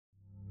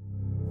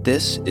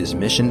This is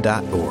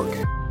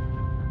Mission.org.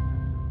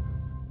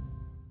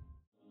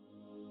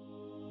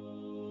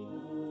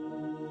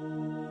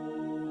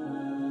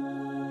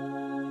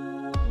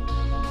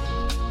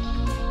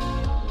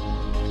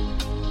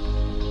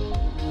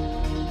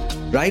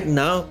 Right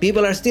now,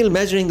 people are still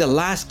measuring the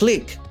last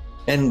click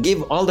and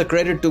give all the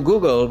credit to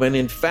Google when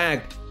in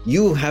fact,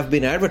 you have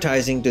been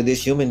advertising to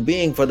this human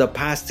being for the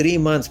past 3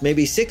 months,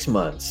 maybe 6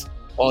 months.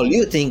 All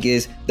you think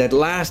is that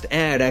last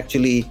ad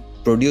actually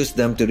produced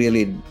them to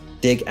really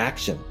take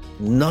action.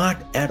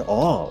 Not at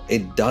all.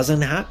 It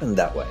doesn't happen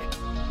that way.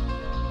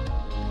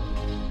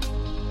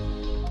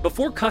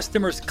 Before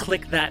customers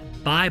click that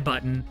buy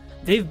button,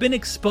 they've been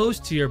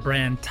exposed to your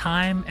brand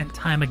time and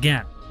time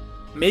again.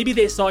 Maybe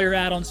they saw your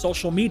ad on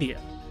social media,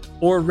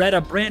 or read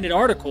a branded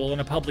article in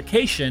a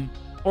publication,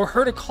 or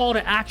heard a call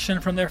to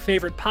action from their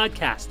favorite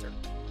podcaster.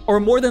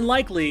 Or more than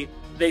likely,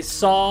 they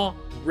saw,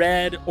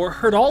 read, or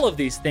heard all of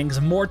these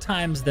things more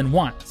times than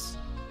once.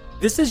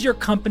 This is your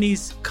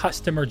company's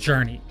customer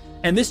journey,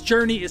 and this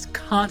journey is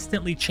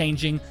constantly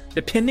changing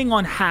depending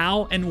on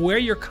how and where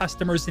your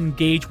customers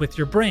engage with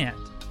your brand.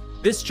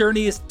 This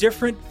journey is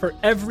different for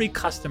every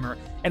customer,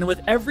 and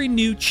with every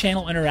new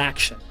channel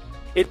interaction,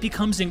 it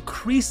becomes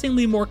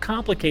increasingly more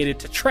complicated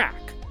to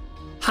track.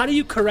 How do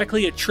you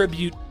correctly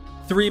attribute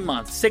 3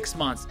 months, 6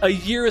 months, a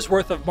year's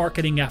worth of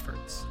marketing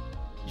efforts?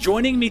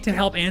 Joining me to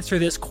help answer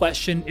this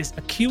question is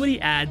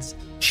Acuity Ads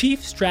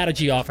Chief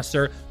Strategy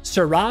Officer,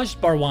 Suraj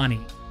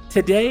Bharwani.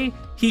 Today,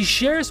 he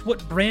shares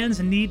what brands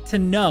need to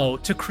know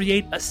to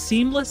create a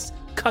seamless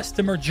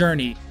customer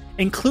journey,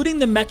 including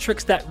the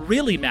metrics that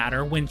really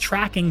matter when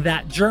tracking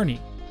that journey.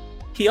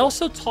 He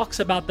also talks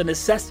about the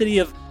necessity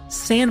of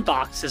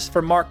sandboxes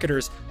for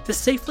marketers to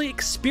safely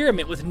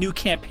experiment with new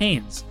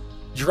campaigns,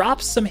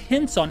 drops some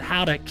hints on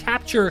how to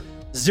capture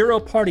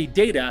zero-party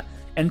data,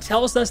 and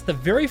tells us the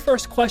very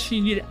first question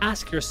you need to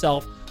ask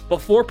yourself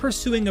before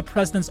pursuing a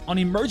presence on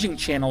emerging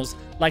channels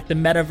like the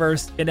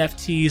metaverse,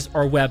 NFTs,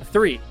 or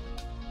Web3.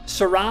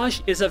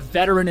 Suraj is a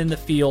veteran in the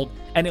field,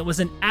 and it was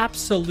an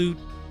absolute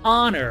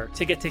honor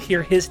to get to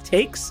hear his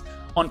takes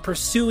on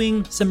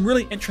pursuing some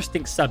really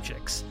interesting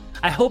subjects.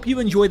 I hope you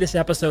enjoy this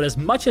episode as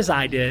much as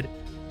I did.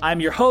 I'm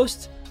your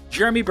host,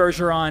 Jeremy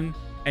Bergeron,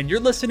 and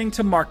you're listening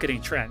to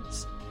Marketing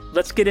Trends.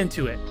 Let's get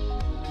into it.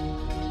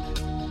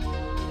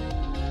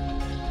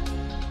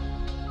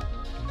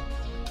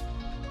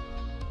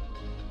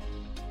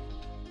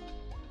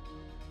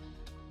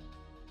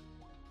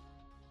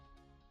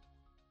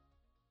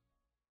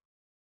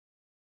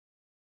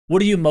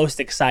 What are you most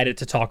excited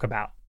to talk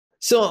about?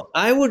 So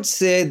I would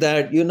say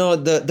that,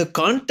 the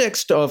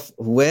context of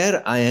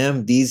where I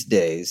am these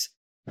days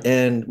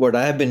and what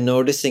I've been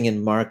noticing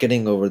in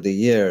marketing over the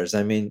years,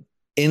 in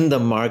the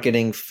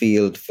marketing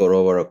field for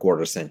over a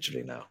quarter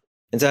century now.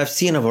 And so I've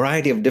seen a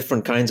variety of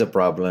different kinds of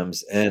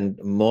problems, and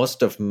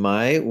most of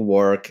my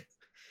work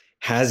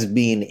has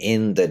been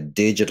in the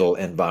digital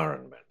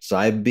environment. So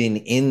I've been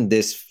in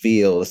this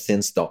field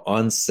since the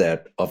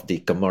onset of the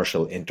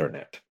commercial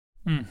internet.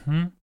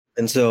 Mm-hmm.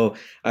 And so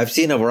I've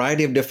seen a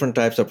variety of different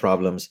types of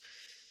problems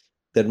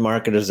that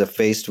marketers are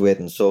faced with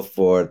and so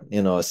forth.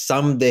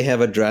 Some they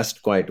have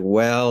addressed quite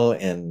well,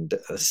 and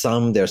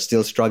some they're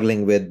still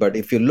struggling with. But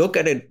if you look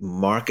at it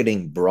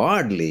marketing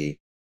broadly,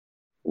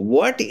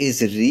 what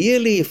is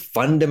really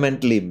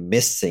fundamentally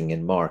missing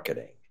in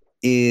marketing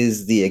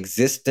is the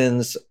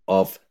existence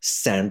of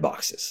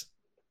sandboxes.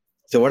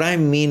 So what I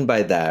mean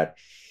by that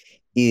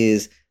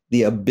is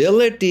the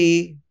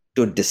ability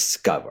to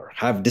discover,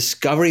 have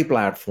discovery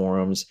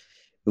platforms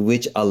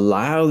which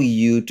allow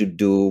you to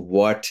do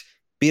what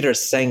Peter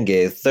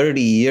Senge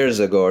 30 years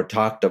ago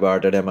talked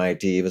about at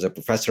MIT. He was a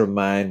professor of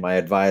mine, my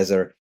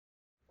advisor,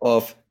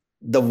 of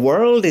the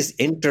world is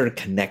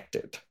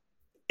interconnected.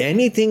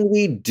 Anything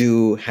we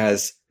do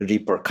has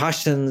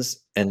repercussions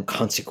and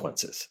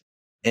consequences.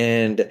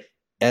 And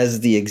as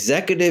the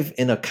executive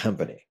in a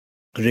company,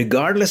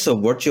 regardless of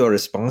what you're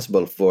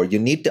responsible for, you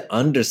need to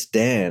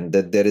understand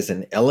that there is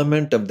an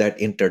element of that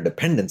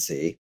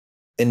interdependency.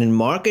 And in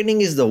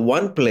marketing is the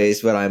one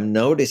place where I'm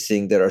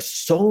noticing there are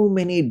so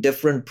many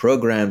different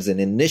programs and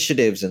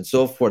initiatives and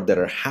so forth that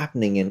are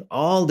happening in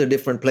all the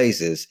different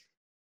places.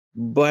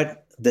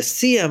 But the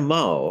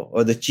CMO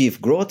or the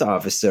chief growth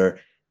officer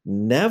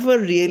never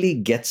really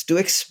gets to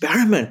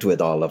experiment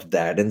with all of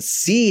that and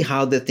see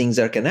how the things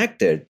are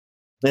connected.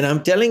 And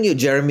I'm telling you,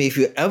 Jeremy, if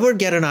you ever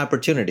get an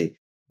opportunity,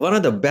 one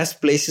of the best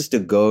places to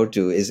go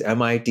to is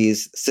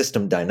MIT's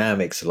System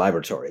Dynamics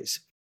laboratories,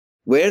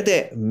 where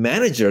the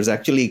managers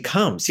actually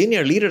come,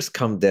 senior leaders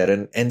come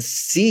there and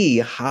see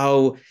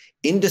how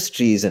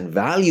industries and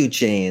value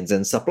chains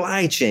and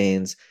supply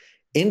chains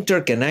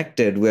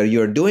interconnected, where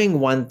you're doing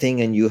one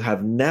thing and you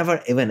have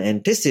never even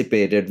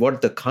anticipated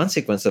what the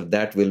consequence of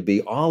that will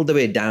be all the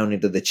way down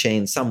into the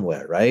chain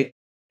somewhere, right?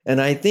 And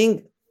I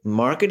think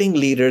marketing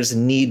leaders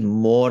need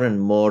more and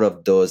more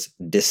of those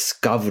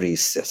discovery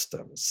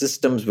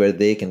systems where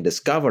they can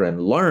discover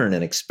and learn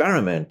and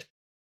experiment.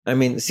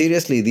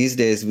 Seriously, these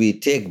days we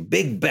take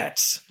big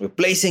bets. We're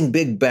placing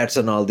big bets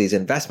on all these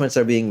investments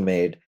are being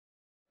made.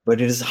 But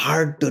it is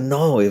hard to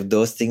know if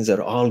those things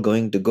are all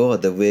going to go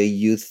the way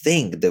you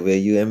think, the way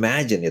you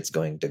imagine it's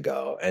going to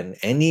go. And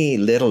any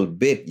little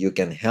bit you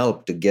can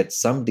help to get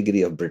some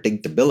degree of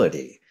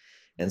predictability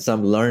and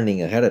some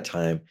learning ahead of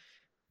time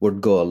would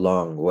go a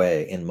long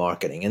way in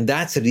marketing. And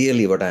that's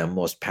really what I am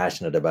most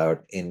passionate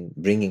about in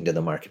bringing to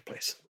the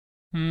marketplace.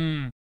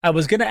 I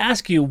was going to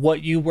ask you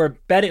what you were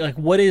betting, like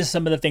what is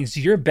some of the things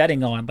you're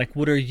betting on? Like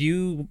what are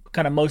you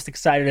kind of most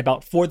excited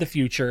about for the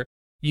future?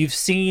 You've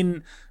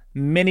seen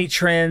many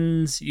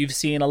trends, you've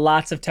seen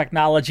lots of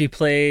technology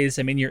plays.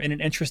 I mean, you're in an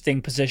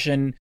interesting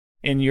position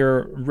in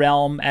your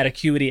realm at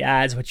Acuity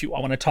Ads, which I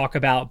want to talk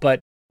about,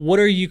 but what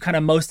are you kind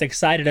of most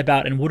excited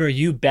about and what are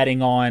you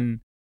betting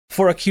on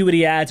for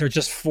Acuity Ads or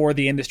just for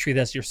the industry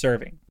that you're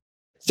serving?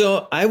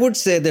 So I would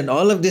say that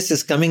all of this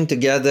is coming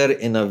together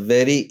in a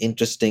very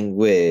interesting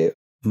way.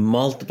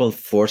 Multiple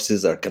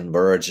forces are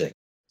converging.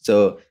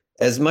 So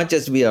as much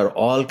as we are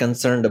all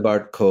concerned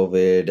about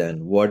COVID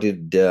and what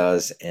it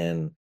does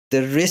and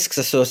the risks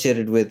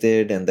associated with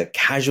it and the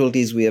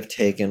casualties we have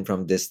taken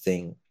from this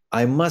thing,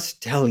 I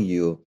must tell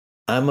you,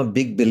 I'm a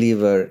big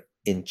believer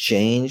in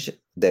change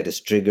that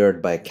is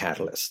triggered by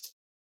catalysts.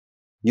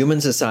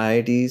 Human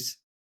societies,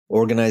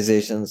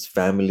 organizations,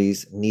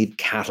 families need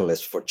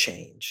catalysts for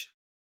change.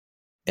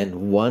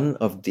 And one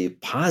of the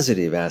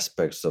positive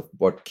aspects of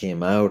what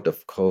came out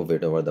of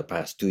COVID over the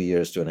past 2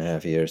 years,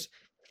 2.5 years,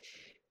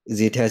 is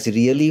it has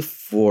really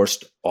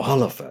forced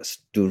all of us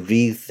to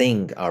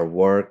rethink our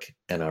work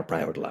and our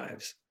private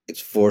lives. It's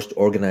forced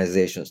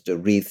organizations to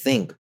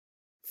rethink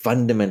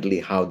fundamentally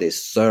how they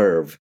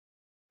serve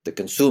the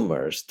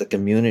consumers, the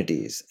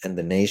communities, and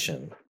the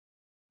nation.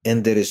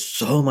 And there is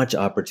so much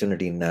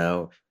opportunity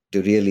now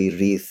to really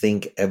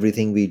rethink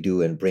everything we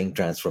do and bring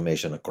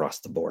transformation across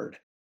the board.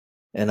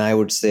 And I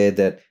would say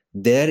that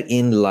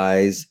therein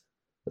lies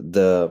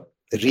the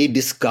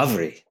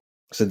rediscovery.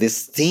 So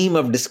this theme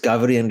of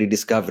discovery and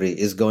rediscovery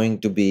is going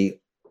to be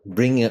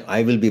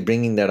I will be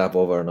bringing that up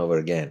over and over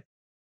again,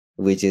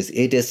 which is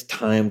it is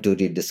time to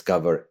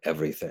rediscover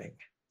everything.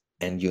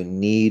 And you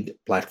need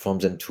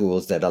platforms and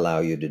tools that allow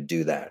you to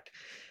do that.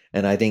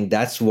 And I think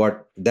that's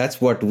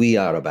what we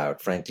are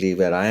about, frankly,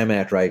 where I am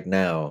at right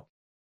now.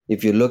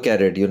 If you look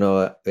at it,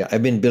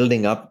 I've been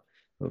building up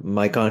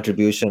my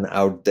contribution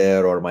out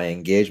there or my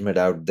engagement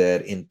out there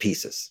in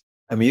pieces.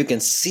 I mean, you can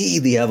see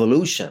the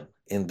evolution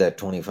in that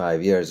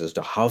 25 years as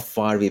to how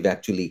far we've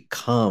actually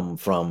come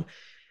from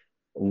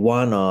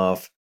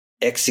one-off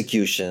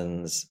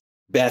executions,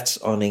 bets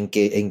on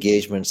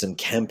engagements and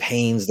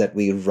campaigns that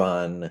we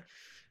run,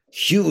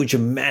 huge,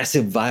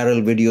 massive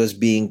viral videos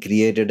being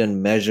created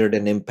and measured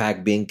and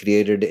impact being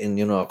created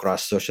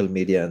across social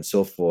media and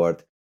so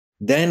forth.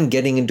 Then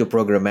getting into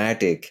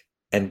programmatic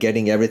and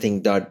getting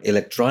everything done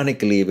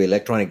electronically with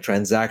electronic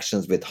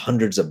transactions, with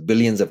hundreds of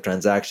billions of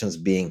transactions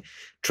being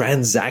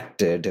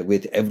transacted,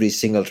 with every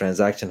single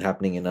transaction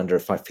happening in under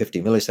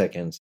 50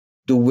 milliseconds,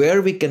 to where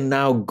we can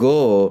now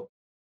go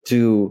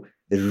to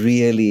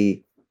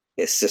really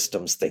a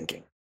systems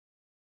thinking.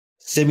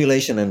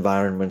 Simulation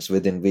environments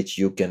within which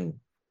you can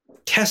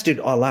test it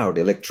all out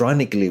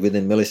electronically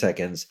within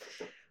milliseconds,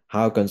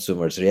 how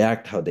consumers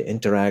react, how they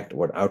interact,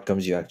 what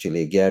outcomes you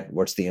actually get,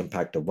 what's the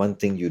impact of one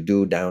thing you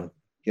do down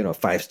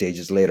 5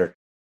 stages later.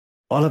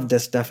 All of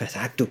this stuff has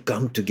had to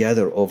come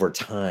together over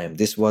time.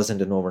 This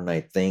wasn't an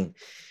overnight thing.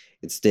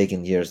 It's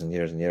taken years and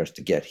years and years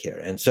to get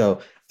here. And so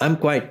I'm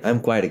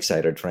quite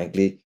excited,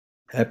 frankly.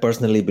 I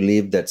personally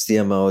believe that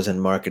CMOs and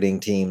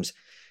marketing teams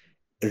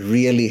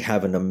really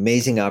have an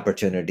amazing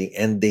opportunity,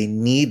 and they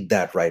need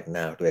that right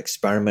now to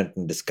experiment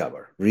and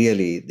discover.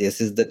 Really, this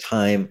is the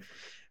time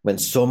when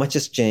so much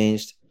has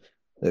changed.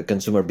 The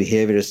consumer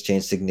behavior has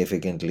changed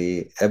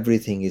significantly.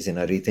 Everything is in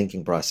a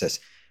rethinking process.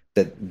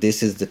 That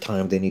this is the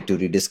time they need to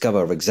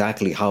rediscover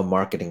exactly how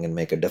marketing can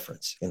make a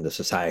difference in the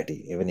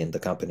society, even in the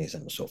companies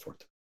and so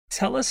forth.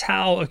 Tell us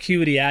how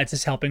Acuity Ads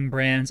is helping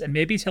brands, and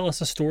maybe tell us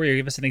a story or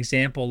give us an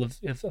example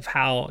of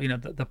how,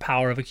 the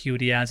power of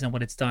Acuity Ads and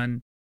what it's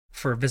done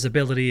for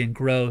visibility and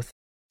growth.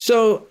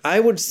 So I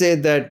would say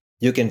that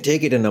you can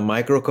take it in a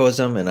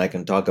microcosm, and I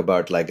can talk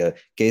about like a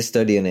case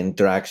study and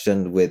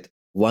interaction with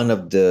one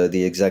of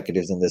the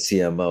executives and the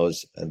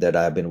CMOs that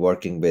I've been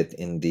working with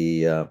in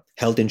the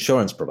health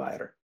insurance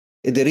provider.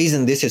 The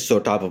reason this is so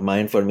top of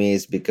mind for me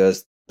is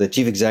because the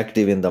chief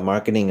executive in the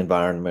marketing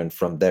environment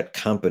from that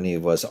company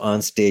was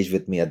on stage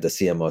with me at the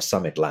CMO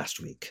Summit last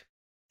week.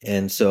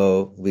 And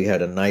so we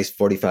had a nice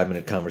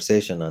 45-minute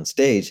conversation on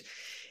stage.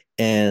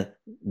 And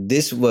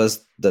this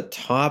was the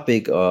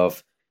topic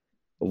of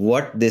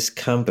what this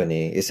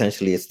company,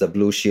 essentially it's the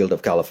Blue Shield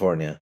of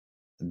California,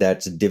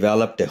 that's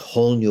developed a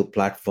whole new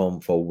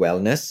platform for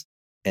wellness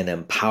and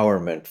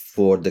empowerment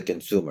for the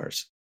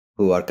consumers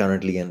who are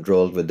currently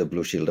enrolled with the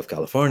Blue Shield of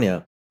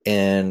California.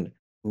 And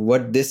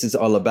what this is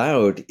all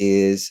about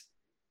is,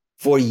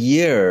 for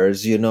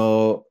years,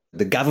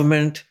 the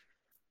government,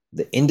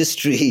 the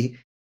industry,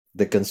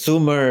 the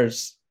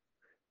consumers,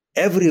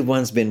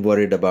 everyone's been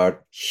worried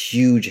about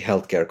huge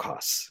healthcare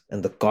costs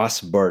and the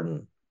cost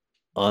burden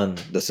on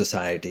the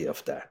society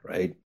of that,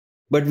 right?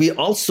 But we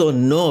also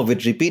know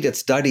with repeated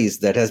studies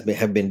that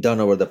have been done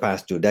over the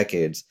past 2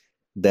 decades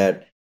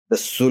that the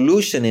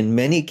solution in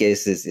many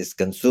cases is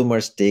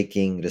consumers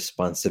taking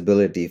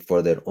responsibility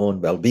for their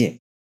own well-being.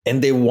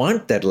 And they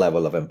want that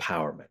level of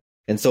empowerment.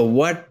 And so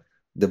what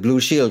the Blue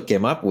Shield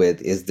came up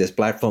with is this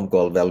platform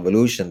called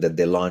Velvolution that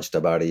they launched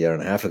about a year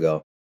and a half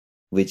ago,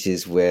 which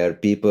is where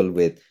people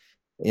with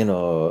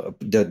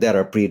that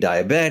are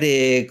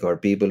pre-diabetic, or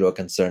people who are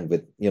concerned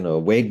with,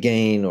 weight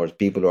gain, or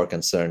people who are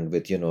concerned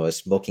with,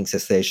 smoking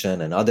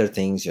cessation and other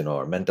things,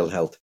 or mental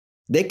health,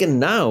 they can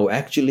now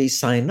actually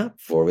sign up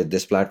with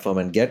this platform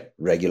and get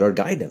regular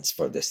guidance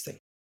for this thing.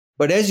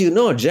 But as you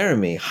know,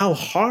 Jeremy, how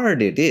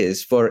hard it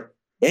is for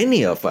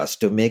any of us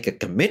to make a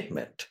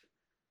commitment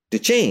to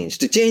change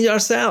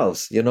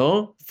ourselves,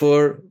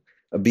 for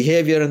a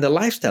behavior and the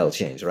lifestyle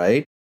change,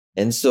 right?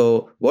 And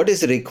so what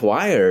is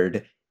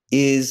required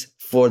is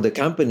for the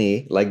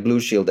company like Blue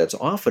Shield that's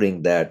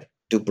offering that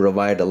to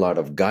provide a lot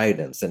of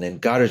guidance and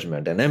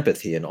encouragement and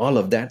empathy and all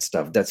of that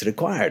stuff that's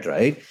required,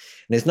 right?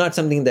 And it's not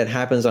something that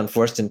happens on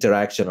first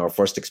interaction or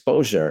first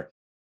exposure.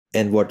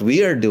 And what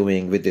we are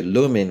doing with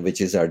Illumin,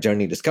 which is our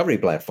journey discovery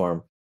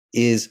platform,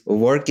 is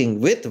working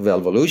with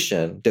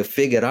Velvolution to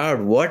figure out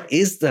what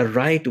is the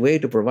right way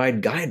to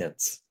provide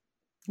guidance.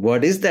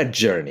 What is that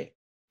journey?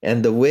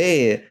 And the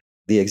way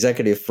the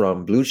executive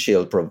from Blue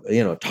Shield,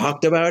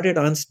 talked about it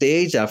on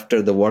stage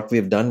after the work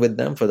we've done with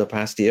them for the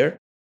past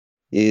year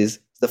is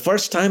the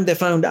first time they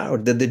found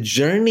out that the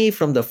journey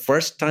from the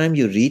first time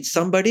you reach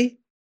somebody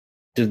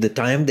to the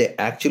time they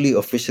actually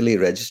officially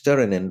register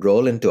and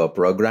enroll into a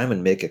program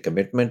and make a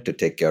commitment to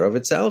take care of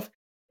itself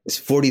is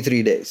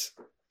 43 days.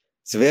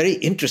 It's very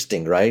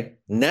interesting, right?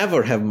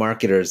 Never have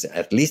marketers,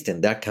 at least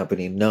in that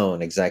company,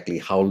 known exactly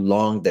how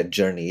long that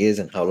journey is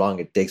and how long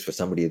it takes for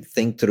somebody to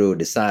think through,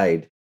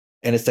 decide.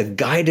 And it's a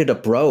guided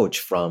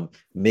approach from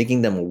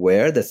making them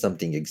aware that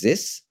something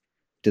exists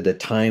to the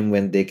time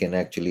when they can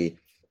actually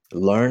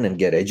learn and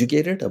get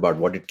educated about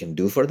what it can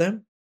do for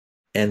them.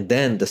 And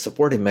then the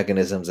supportive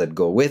mechanisms that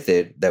go with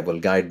it that will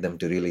guide them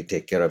to really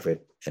take care of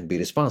it and be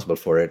responsible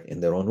for it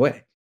in their own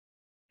way.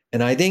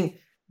 And I think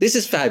this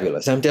is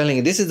fabulous. I'm telling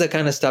you, this is the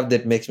kind of stuff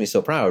that makes me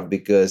so proud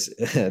because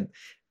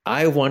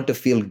I want to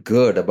feel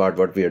good about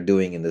what we are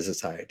doing in the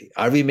society.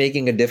 Are we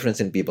making a difference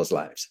in people's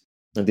lives?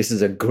 And this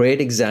is a great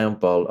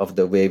example of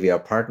the way we are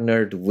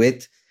partnered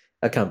with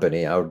a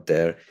company out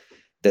there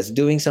that's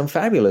doing some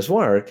fabulous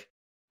work,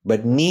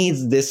 but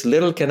needs this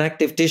little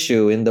connective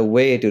tissue in the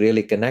way to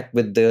really connect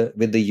with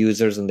the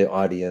users and the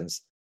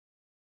audience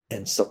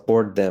and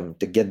support them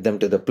to get them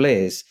to the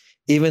place,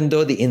 even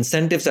though the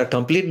incentives are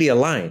completely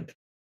aligned.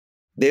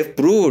 They've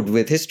proved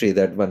with history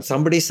that when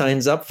somebody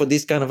signs up for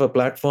this kind of a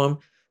platform,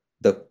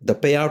 the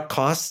payout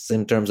costs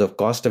in terms of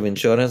cost of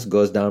insurance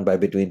goes down by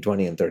between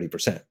 20 and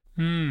 30%.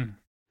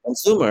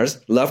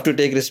 Consumers love to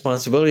take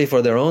responsibility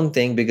for their own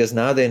thing because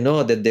now they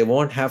know that they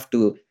won't have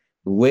to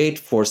wait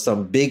for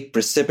some big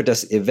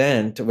precipitous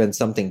event when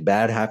something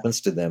bad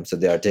happens to them. So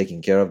they are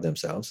taking care of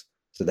themselves.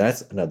 So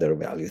that's another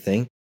value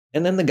thing.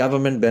 And then the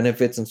government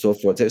benefits and so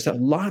forth. There's a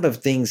lot of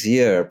things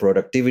here,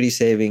 productivity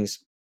savings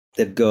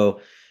that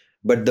go.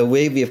 But the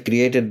way we have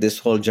created this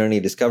whole journey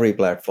discovery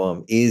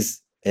platform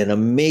is an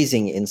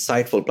amazing,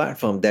 insightful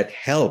platform that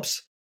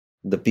helps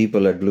the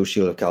people at Blue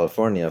Shield of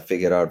California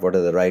figure out what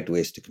are the right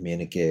ways to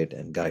communicate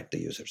and guide the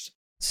users.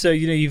 So,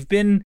 you've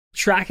been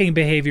tracking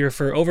behavior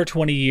for over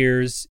 20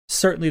 years.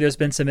 Certainly there's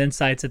been some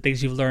insights and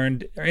things you've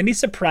learned. Are any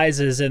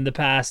surprises in the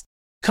past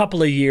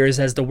couple of years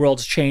as the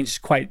world's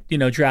changed quite,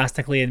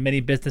 drastically, and many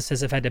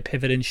businesses have had to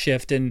pivot and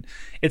shift? And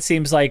it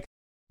seems like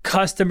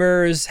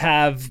customers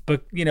have,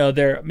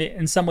 they're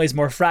in some ways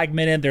more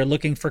fragmented. They're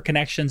looking for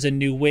connections in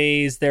new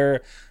ways.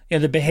 The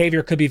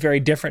behavior could be very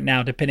different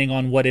now depending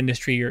on what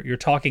industry you're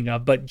talking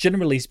of. But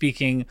generally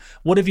speaking,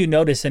 what have you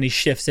noticed any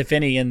shifts, if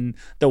any, in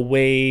the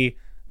way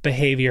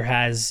behavior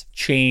has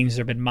changed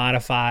or been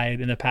modified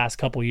in the past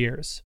couple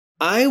years?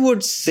 I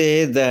would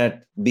say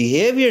that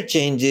behavior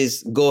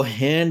changes go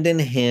hand in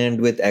hand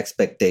with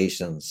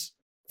expectations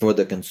for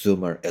the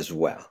consumer as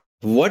well.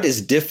 What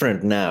is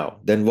different now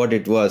than what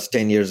it was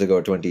 10 years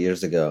ago, 20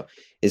 years ago,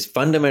 is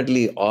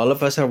fundamentally all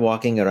of us are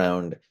walking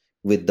around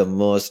with the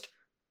most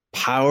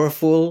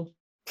powerful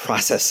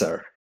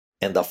processor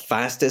and the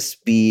fastest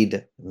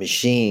speed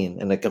machine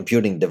and a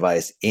computing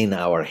device in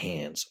our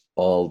hands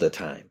all the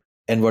time.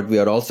 And what we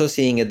are also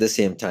seeing at the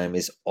same time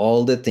is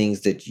all the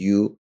things that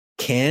you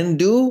can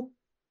do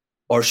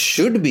or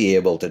should be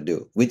able to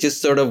do, which is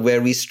sort of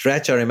where we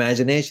stretch our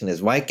imagination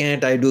is, why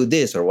can't I do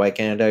this or why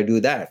can't I do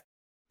that?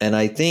 And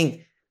I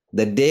think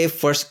the day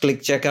first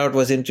click checkout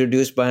was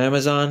introduced by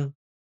Amazon,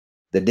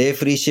 the day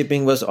free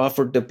shipping was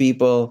offered to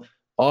people,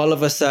 all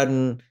of a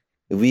sudden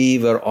we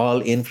were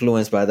all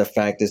influenced by the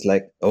fact is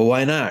like, oh,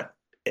 why not?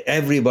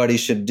 Everybody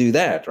should do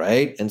that,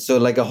 right? And so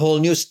like a whole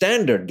new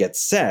standard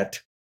gets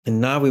set.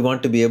 And now we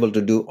want to be able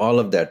to do all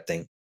of that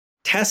thing.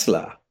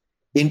 Tesla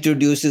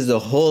introduces a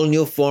whole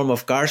new form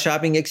of car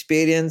shopping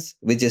experience,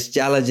 which is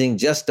challenging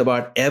just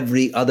about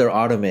every other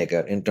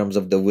automaker in terms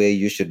of the way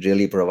you should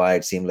really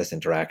provide seamless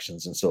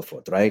interactions and so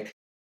forth, right?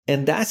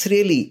 And that's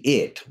really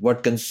it.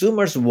 What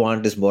consumers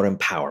want is more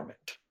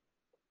empowerment.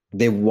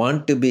 They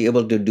want to be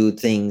able to do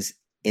things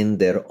in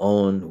their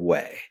own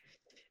way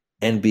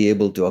and be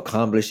able to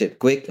accomplish it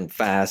quick and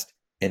fast.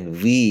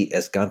 And we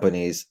as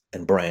companies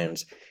and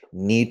brands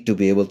need to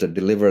be able to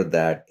deliver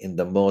that in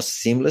the most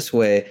seamless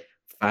way,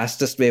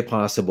 fastest way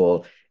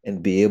possible,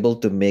 and be able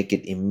to make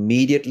it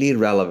immediately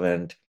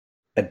relevant,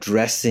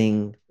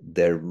 addressing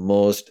their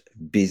most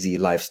busy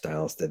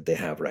lifestyles that they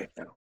have right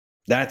now.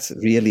 That's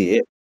really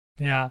it.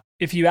 Yeah.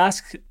 If you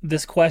ask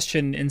this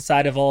question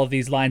inside of all of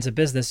these lines of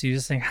business, you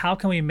just think, how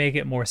can we make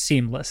it more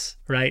seamless,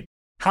 right?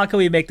 How can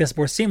we make this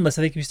more seamless?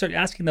 I think if you start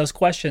asking those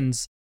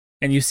questions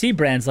and you see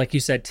brands, like you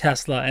said,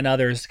 Tesla and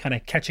others kind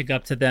of catching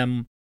up to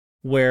them,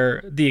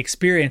 where the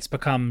experience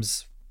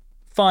becomes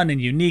fun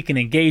and unique and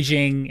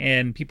engaging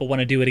and people want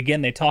to do it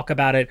again, they talk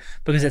about it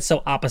because it's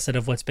so opposite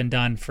of what's been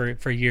done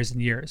for years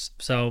and years.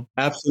 So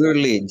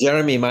absolutely.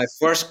 Jeremy, my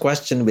first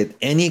question with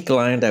any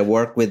client I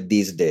work with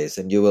these days,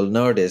 and you will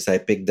notice I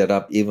picked that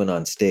up even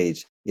on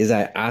stage, is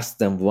I ask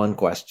them one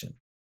question.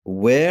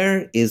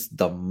 Where is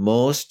the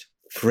most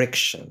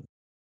friction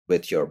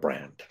with your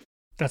brand?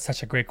 That's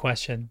such a great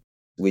question.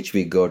 Which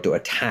we go to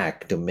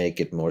attack to make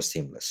it more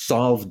seamless.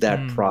 Solve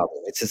that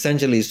problem. It's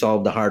essentially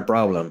solve the hard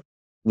problem,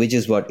 which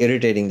is what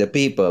irritating the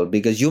people,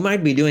 because you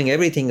might be doing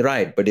everything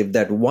right, but if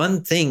that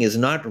one thing is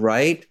not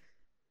right,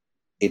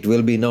 it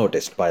will be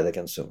noticed by the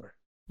consumer.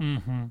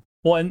 Mm-hmm.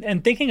 Well,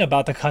 and thinking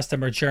about the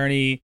customer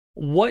journey,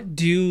 what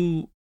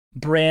do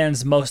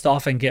brands most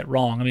often get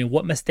wrong? I mean,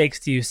 what mistakes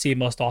do you see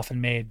most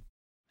often made?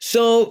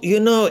 So,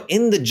 in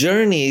the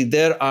journey,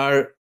 there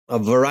are a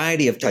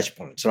variety of touch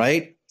points,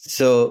 right?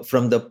 So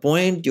from the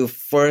point you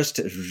first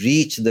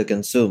reach the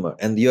consumer,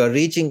 and you are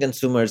reaching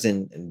consumers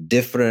in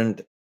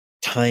different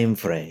time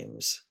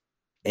frames,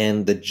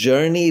 and the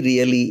journey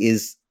really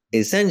is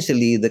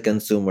essentially the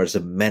consumer's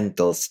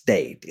mental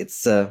state.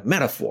 It's a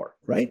metaphor,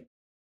 right?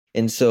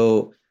 And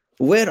so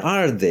where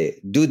are they?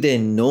 Do they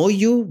know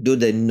you? Do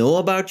they know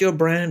about your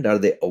brand? Are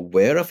they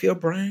aware of your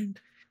brand?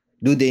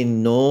 Do they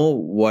know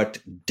what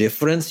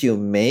difference you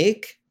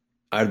make?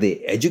 Are they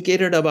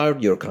educated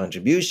about your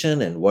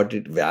contribution and what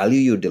value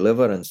you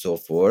deliver and so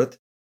forth?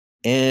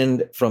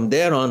 And from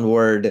there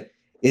onward,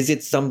 is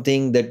it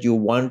something that you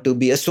want to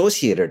be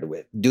associated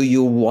with? Do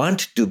you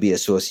want to be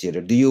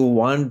associated? Do you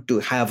want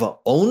to have an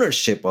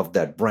ownership of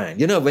that brand?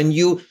 When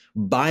you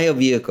buy a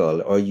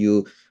vehicle or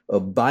you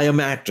buy a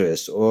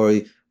mattress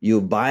or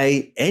you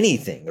buy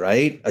anything,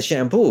 right? A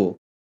shampoo,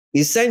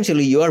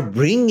 essentially you are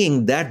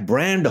bringing that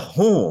brand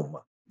home.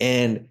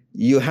 And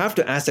you have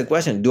to ask the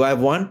question, do I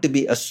want to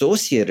be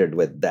associated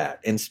with that?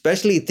 And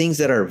especially things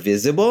that are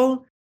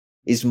visible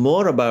is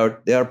more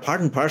about, they are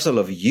part and parcel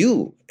of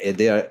you.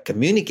 They are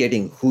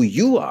communicating who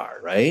you are,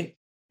 right?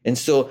 And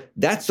so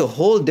that's a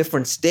whole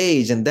different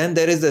stage. And then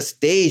there is a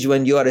stage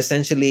when you are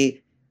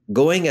essentially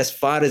going as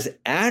far as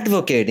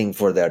advocating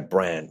for that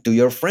brand to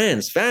your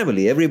friends,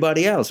 family,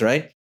 everybody else,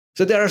 right?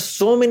 So there are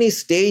so many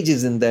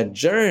stages in that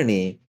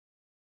journey.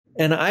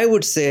 And I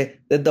would say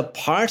that the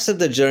parts of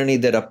the journey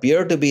that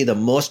appear to be the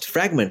most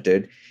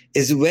fragmented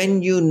is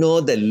when you know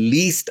the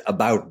least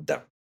about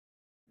them.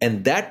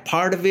 And that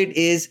part of it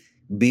is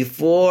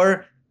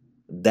before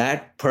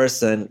that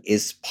person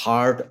is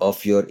part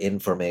of your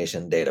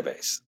information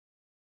database.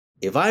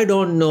 If I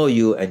don't know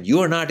you and you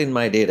are not in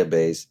my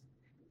database,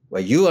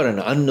 well, you are an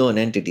unknown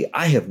entity.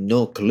 I have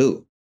no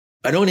clue.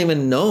 I don't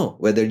even know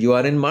whether you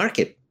are in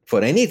market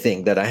for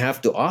anything that I have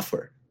to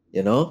offer,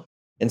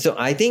 And so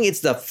I think it's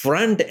the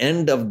front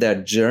end of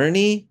that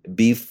journey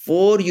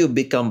before you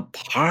become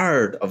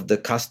part of the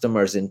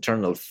customer's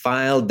internal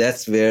file.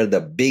 That's where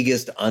the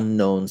biggest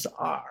unknowns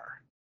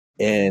are.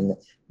 And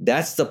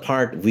that's the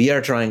part we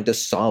are trying to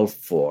solve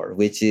for,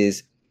 which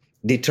is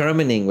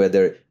determining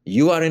whether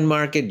you are in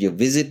market, you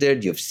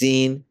visited, you've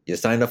seen, you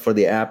signed up for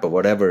the app or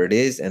whatever it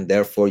is, and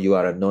therefore you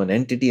are a known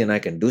entity and I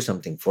can do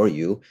something for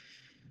you.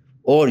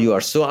 Or you are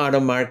so out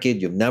of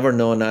market, you've never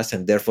known us,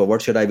 and therefore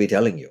what should I be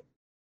telling you?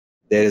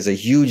 There is a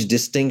huge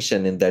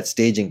distinction in that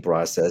staging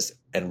process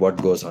and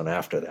what goes on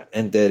after that.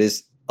 And there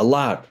is a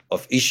lot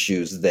of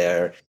issues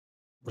there,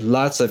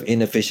 lots of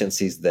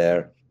inefficiencies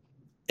there.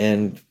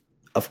 And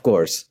of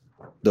course,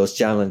 those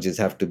challenges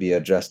have to be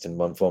addressed in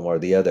one form or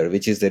the other,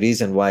 which is the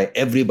reason why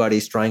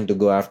everybody's trying to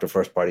go after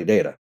first-party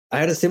data. I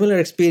had a similar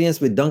experience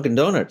with Dunkin'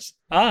 Donuts.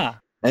 I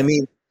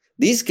mean,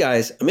 these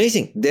guys,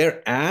 amazing.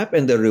 Their app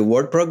and the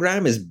reward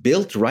program is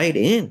built right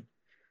in.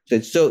 So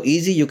it's so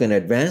easy. You can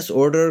advance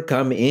order,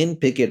 come in,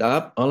 pick it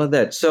up, all of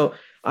that. So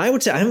I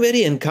would say I'm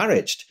very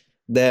encouraged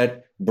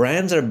that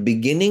brands are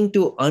beginning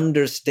to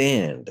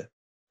understand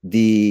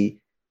the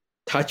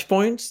touch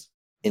points,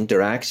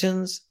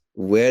 interactions,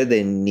 where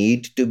they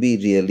need to be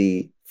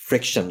really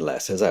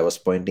frictionless, as I was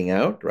pointing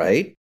out,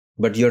 right?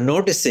 But you're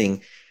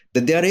noticing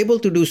that they are able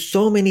to do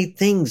so many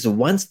things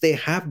once they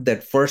have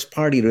that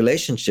first-party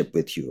relationship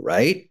with you,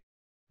 right?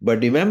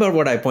 But remember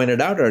what I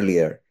pointed out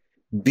earlier.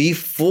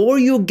 Before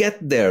you get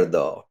there,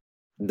 though,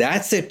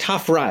 that's a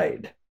tough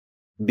ride.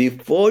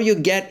 before you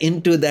get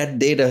into that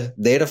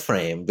data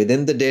frame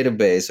within the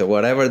database or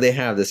whatever they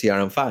have, the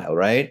CRM file,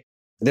 right?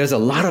 There's a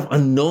lot of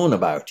unknown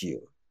about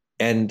you.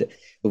 And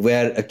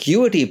where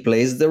Acuity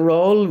plays the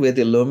role with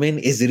Illumin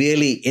is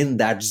really in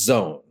that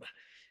zone,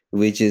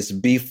 which is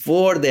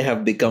before they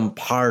have become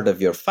part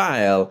of your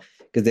file,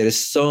 because there is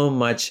so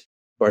much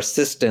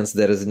persistence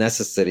that is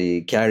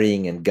necessary,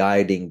 carrying and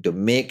guiding to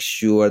make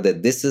sure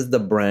that this is the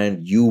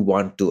brand you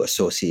want to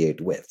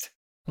associate with.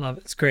 Love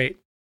it. It's great.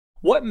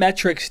 What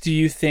metrics do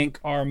you think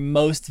are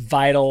most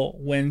vital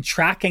when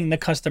tracking the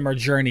customer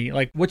journey?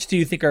 Like, which do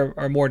you think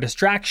are more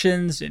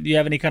distractions? Do you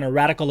have any kind of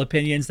radical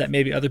opinions that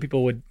maybe other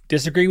people would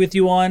disagree with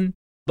you on?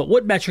 But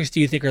what metrics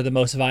do you think are the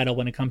most vital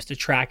when it comes to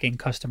tracking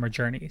customer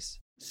journeys?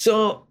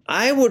 So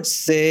I would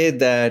say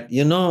that,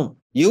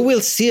 you will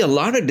see a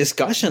lot of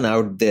discussion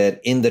out there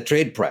in the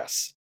trade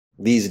press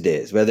these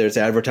days, whether it's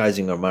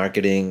advertising or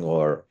marketing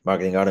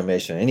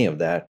automation, any of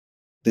that.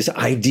 This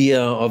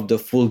idea of the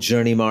full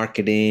journey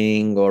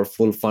marketing or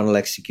full funnel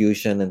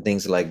execution and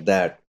things like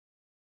that.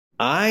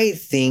 I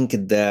think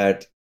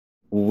that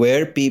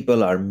where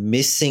people are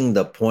missing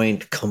the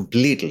point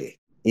completely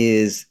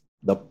is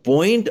the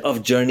point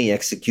of journey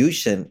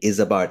execution is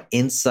about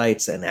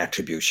insights and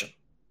attribution.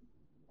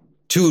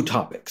 Two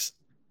topics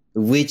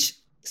which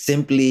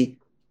simply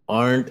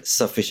aren't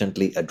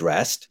sufficiently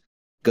addressed.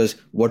 Because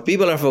what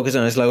people are focused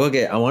on is like,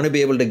 okay, I want to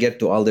be able to get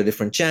to all the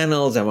different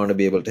channels. I want to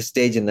be able to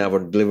stage and I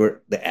want to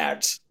deliver the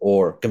ads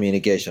or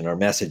communication or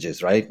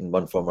messages, right? In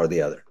one form or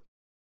the other.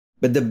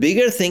 But the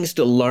bigger things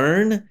to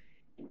learn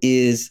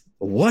is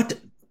what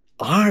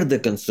are the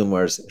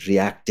consumers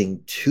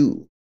reacting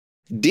to?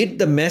 Did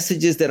the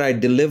messages that I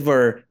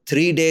deliver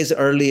 3 days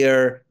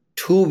earlier,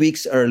 2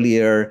 weeks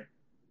earlier,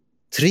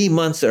 3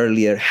 months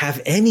earlier have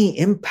any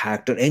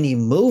impact or any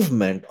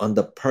movement on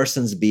the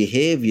person's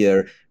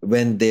behavior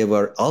when they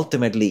were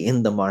ultimately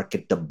in the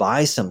market to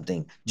buy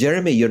something?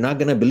 Jeremy, you're not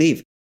going to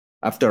believe.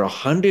 After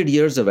 100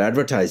 years of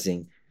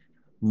advertising,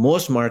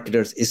 most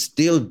marketers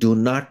still do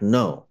not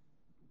know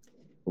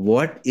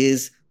what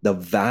is the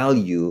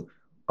value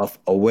of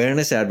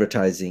awareness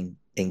advertising,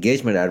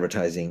 engagement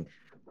advertising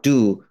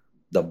to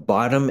the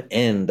bottom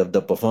end of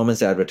the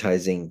performance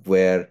advertising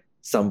where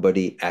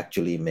somebody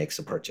actually makes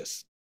a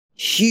purchase.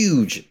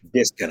 Huge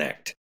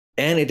disconnect.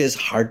 And it is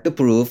hard to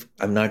prove.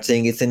 I'm not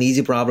saying it's an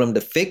easy problem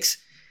to fix,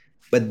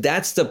 but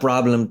that's the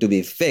problem to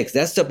be fixed.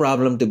 That's the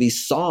problem to be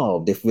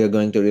solved if we're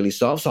going to really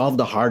solve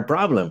the hard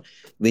problem,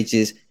 which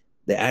is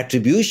the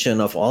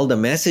attribution of all the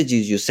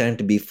messages you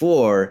sent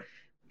before.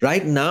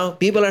 Right now,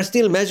 people are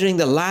still measuring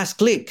the last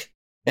click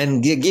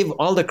and give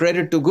all the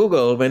credit to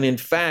Google when in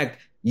fact,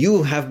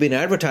 you have been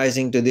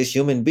advertising to this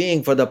human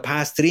being for the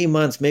past 3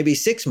 months, maybe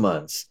 6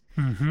 months.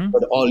 Mm-hmm.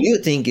 But all you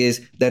think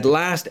is that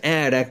last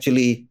ad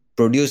actually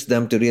produced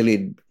them to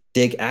really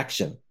take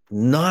action.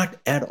 Not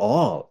at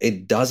all.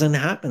 It doesn't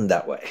happen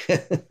that way.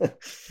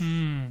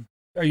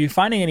 Are you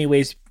finding any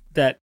ways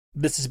that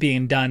this is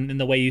being done in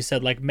the way you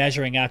said, like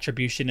measuring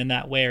attribution in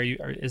that way?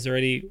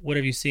 What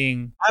are you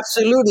seeing?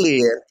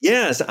 Absolutely.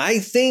 Yes. I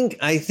think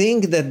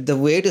that the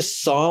way to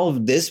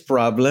solve this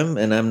problem,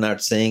 and I'm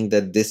not saying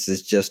that this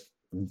is just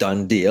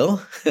done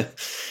deal.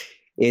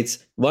 It's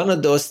one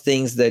of those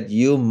things that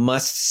you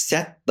must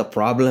set the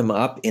problem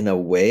up in a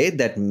way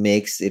that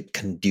makes it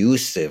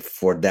conducive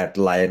for that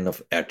line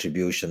of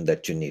attribution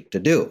that you need to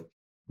do.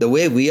 The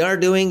way we are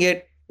doing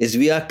it is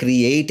we are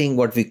creating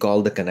what we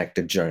call the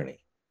connected journey.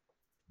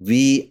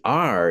 We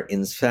are,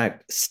 in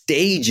fact,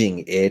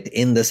 staging it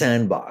in the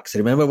sandbox.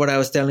 Remember what I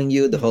was telling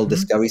you, the whole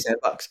discovery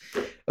sandbox?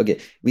 Okay,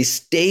 we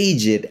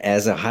stage it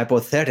as a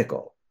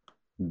hypothetical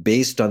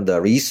based on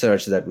the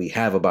research that we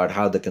have about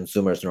how the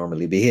consumers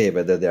normally behave,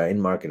 whether they are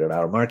in market or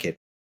out of market.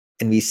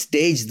 And we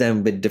stage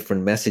them with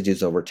different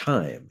messages over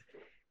time.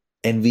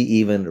 And we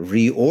even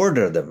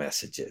reorder the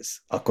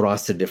messages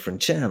across the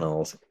different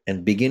channels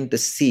and begin to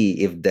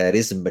see if there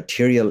is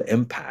material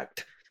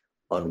impact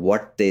on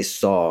what they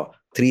saw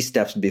 3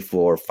 steps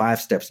before,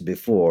 5 steps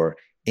before,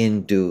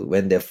 into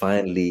when they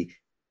finally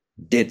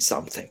did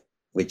something,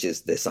 which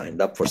is they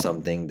signed up for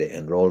something, they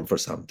enrolled for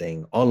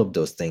something, all of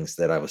those things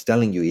that I was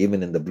telling you,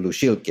 even in the Blue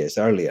Shield case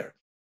earlier.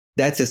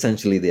 That's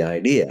essentially the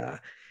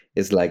idea.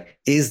 It's like,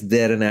 is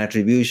there an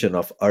attribution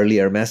of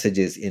earlier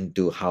messages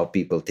into how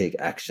people take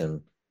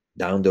action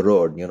down the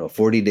road,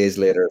 40 days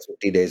later,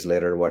 50 days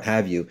later, what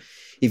have you?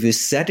 If you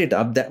set it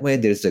up that way,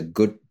 there's a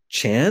good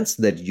chance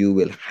that you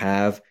will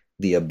have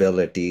the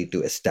ability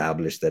to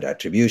establish that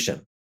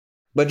attribution.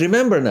 But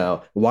remember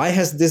now, why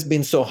has this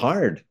been so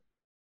hard?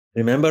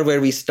 Remember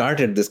where we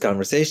started this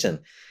conversation.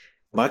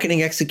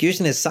 Marketing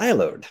execution is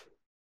siloed.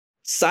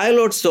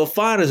 Siloed so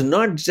far is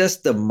not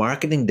just the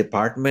marketing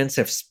departments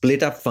have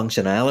split up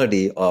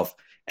functionality of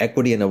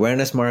equity and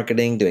awareness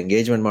marketing to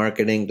engagement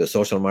marketing to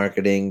social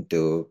marketing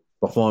to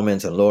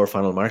performance and lower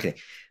funnel marketing.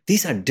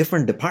 These are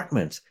different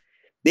departments.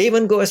 They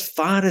even go as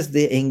far as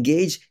they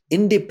engage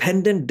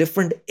independent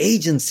different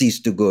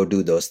agencies to go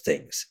do those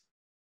things.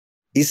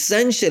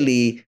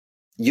 Essentially,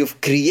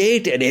 you've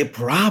created a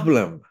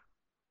problem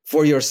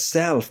for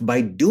yourself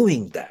by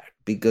doing that.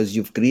 because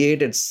you've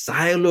created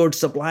siloed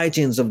supply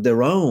chains of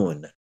their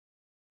own,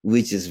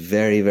 which is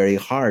very, very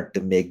hard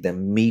to make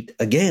them meet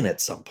again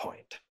at some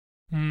point.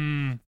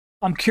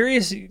 I'm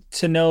curious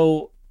to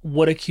know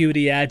what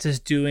Acuity Ads is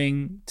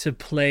doing to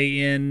play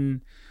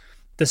in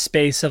the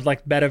space of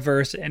like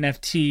metaverse,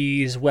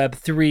 NFTs,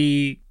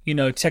 Web3.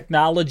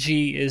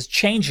 Technology is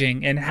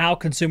changing, and how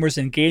consumers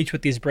engage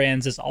with these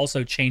brands is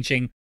also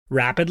changing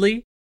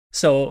rapidly.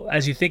 So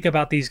as you think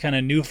about these kind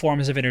of new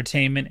forms of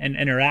entertainment and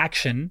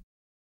interaction,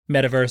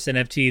 metaverse,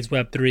 NFTs,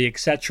 Web3,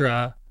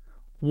 etc.,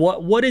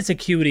 what is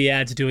Acuity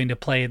Ads doing to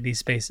play in these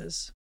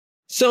spaces?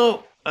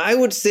 So I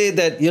would say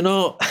that,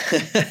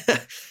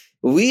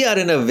 we are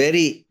in a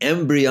very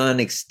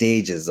embryonic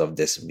stages of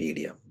this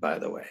medium, by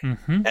the way.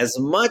 As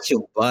much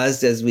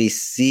buzz as we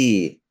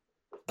see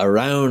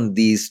around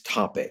these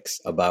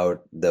topics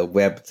about the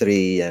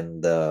Web3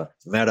 and the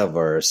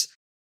metaverse,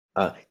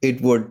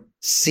 it would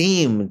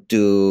seem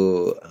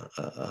to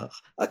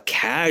a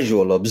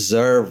casual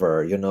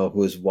observer,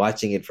 who's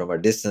watching it from a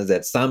distance,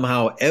 that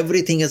somehow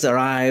everything has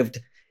arrived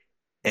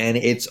and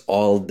it's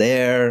all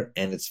there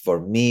and it's for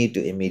me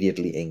to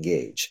immediately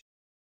engage.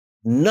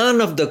 None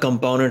of the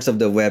components of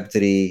the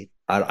Web3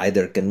 are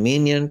either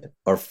convenient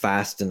or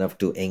fast enough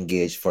to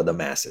engage for the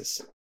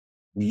masses.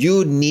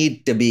 You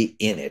need to be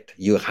in it.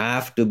 You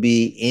have to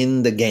be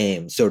in the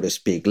game, so to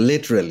speak,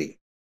 literally.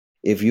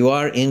 If you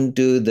are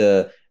into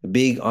the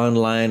big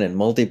online and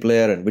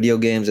multiplayer and video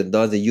games and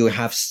those, you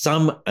have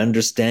some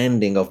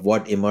understanding of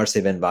what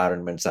immersive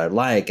environments are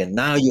like. And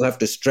now you have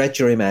to stretch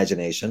your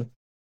imagination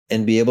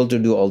and be able to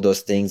do all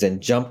those things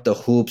and jump the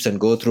hoops and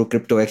go through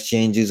crypto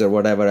exchanges or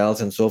whatever else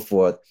and so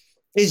forth.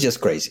 It's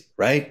just crazy,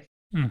 right?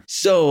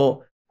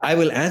 So I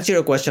will answer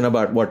your question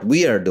about what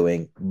we are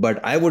doing, but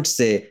I would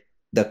say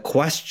the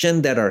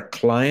question that our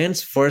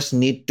clients first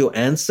need to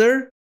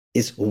answer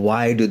is,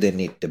 why do they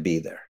need to be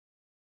there?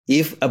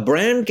 If a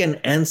brand can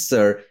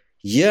answer,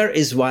 here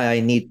is why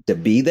I need to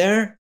be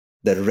there,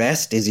 the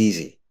rest is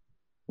easy.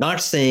 Not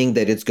saying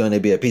that it's going to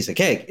be a piece of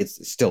cake.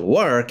 It's still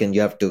work, and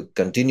you have to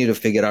continue to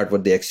figure out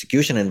what the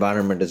execution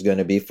environment is going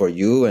to be for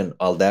you and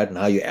all that and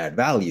how you add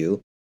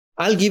value.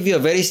 I'll give you a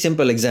very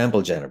simple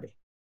example, Jeremy.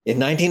 In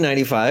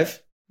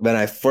 1995, when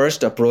I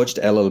first approached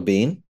LL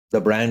Bean,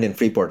 the brand in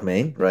Freeport,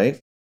 Maine, right?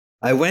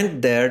 I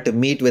went there to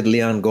meet with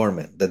Leon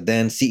Gorman, the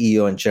then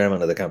CEO and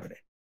chairman of the company.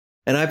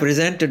 And I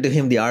presented to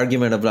him the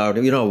argument about,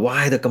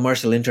 why the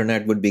commercial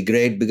internet would be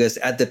great, because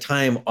at the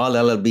time, all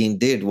LL Bean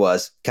did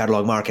was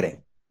catalog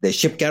marketing. They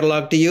ship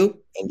catalog to you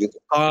and you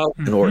could call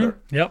and order.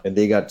 Yep. And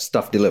they got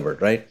stuff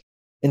delivered, right?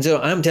 And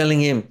so I'm telling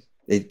him,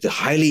 it's a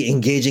highly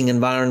engaging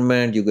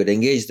environment. You could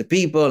engage the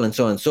people and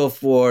so on and so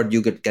forth.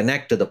 You could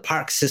connect to the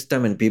park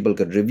system and people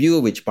could review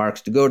which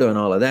parks to go to and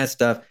all of that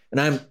stuff. And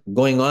I'm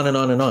going on and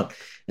on and on.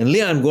 And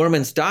Leon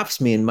Gorman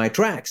stops me in my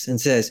tracks and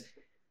says,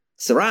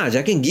 Siraj,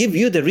 I can give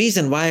you the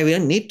reason why we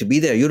need to be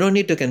there. You don't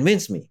need to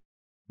convince me.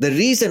 The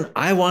reason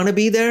I want to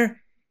be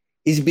there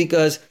is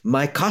because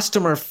my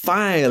customer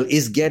file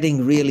is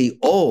getting really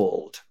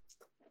old.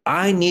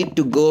 I need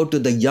to go to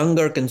the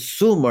younger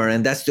consumer,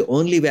 and that's the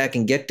only way I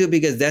can get to,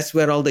 because that's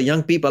where all the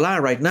young people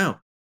are right now.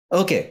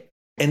 Okay.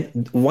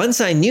 And once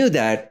I knew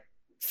that,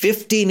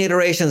 15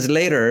 iterations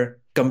later,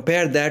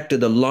 compare that to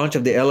the launch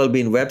of the LL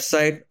Bean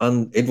website.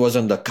 It was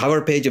on the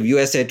cover page of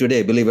USA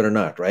Today, believe it or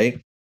not,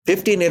 right?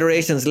 15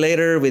 iterations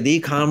later with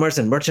e-commerce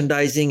and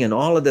merchandising and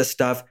all of this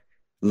stuff,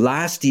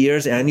 last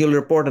year's annual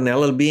report on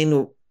LL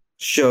Bean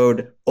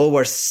showed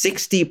over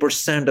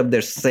 60% of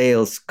their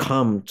sales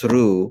come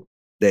through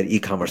their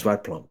e-commerce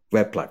web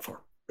platform,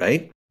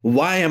 right?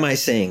 Why am I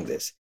saying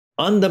this?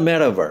 On the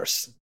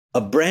metaverse, a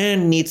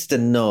brand needs to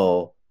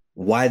know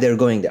why they're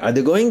going there. Are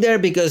they going there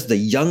because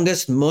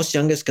the most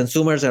youngest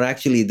consumers are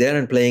actually there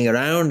and playing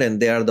around, and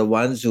they are the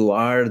ones who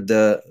are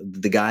the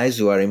guys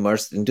who are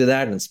immersed into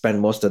that and spend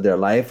most of their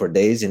life or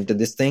days into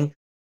this thing?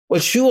 Well,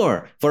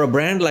 sure. For a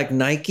brand like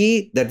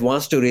Nike that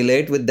wants to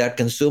relate with that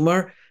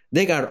consumer,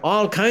 they got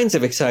all kinds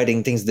of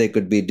exciting things they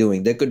could be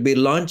doing. They could be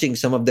launching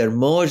some of their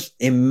most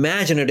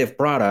imaginative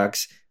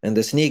products and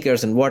the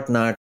sneakers and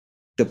whatnot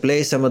to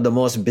play some of the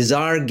most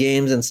bizarre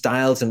games and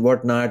styles and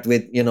whatnot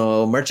with,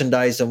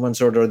 merchandise of one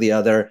sort or the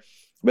other,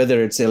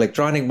 whether it's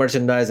electronic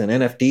merchandise and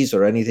NFTs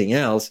or anything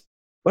else.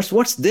 But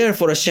what's there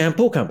for a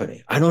shampoo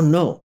company? I don't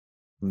know.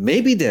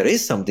 Maybe there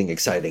is something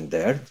exciting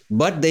there,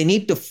 but they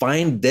need to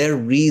find their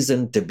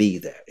reason to be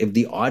there. If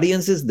the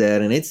audience is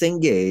there and it's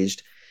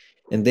engaged,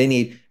 and they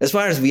need, as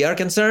far as we are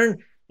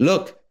concerned,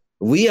 look,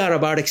 we are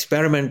about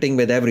experimenting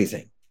with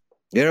everything.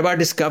 We're about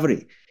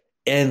discovery.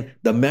 And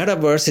the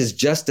metaverse is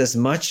just as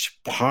much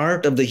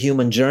part of the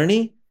human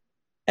journey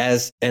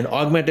as an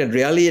augmented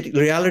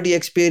reality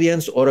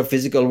experience or a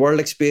physical world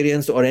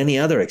experience or any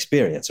other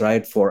experience,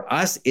 right? For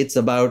us, it's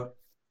about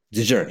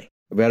the journey.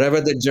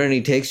 Wherever the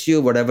journey takes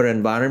you, whatever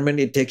environment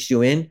it takes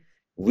you in,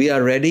 we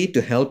are ready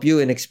to help you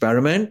and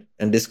experiment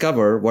and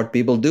discover what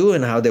people do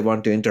and how they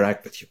want to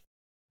interact with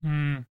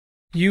you.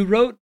 You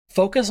wrote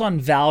Focus on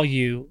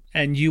value,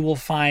 and you will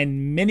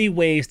find many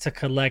ways to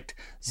collect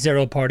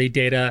zero-party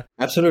data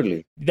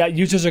Absolutely. that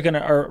users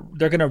are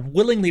they're gonna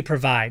willingly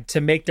provide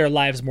to make their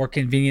lives more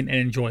convenient and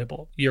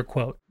enjoyable. Your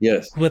quote.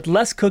 Yes. With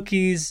less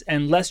cookies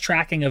and less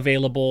tracking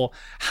available,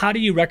 how do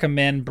you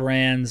recommend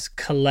brands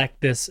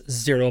collect this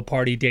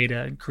zero-party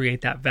data and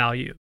create that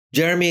value?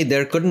 Jeremy,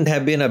 there couldn't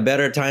have been a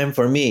better time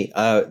for me.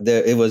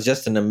 It was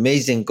just an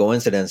amazing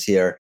coincidence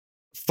here.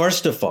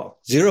 First of all,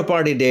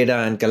 zero-party data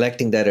and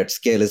collecting that at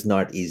scale is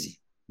not easy.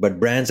 But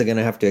brands are going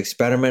to have to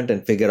experiment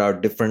and figure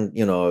out different,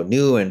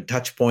 new and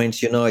touch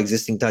points,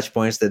 existing touch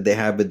points that they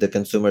have with the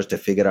consumers to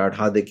figure out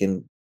how they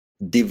can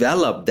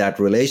develop that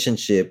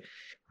relationship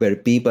where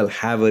people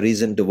have a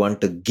reason to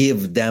want to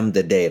give them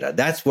the data.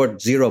 That's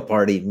what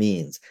zero-party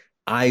means.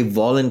 I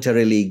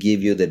voluntarily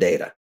give you the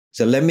data.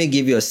 So let me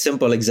give you a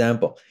simple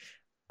example.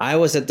 I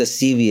was at the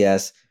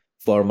CVS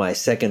for my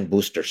second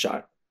booster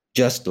shot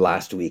just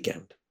last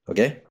weekend.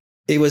 Okay.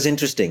 It was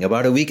interesting.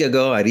 About a week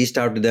ago, I reached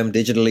out to them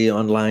digitally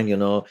online,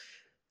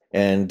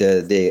 and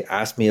they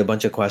asked me a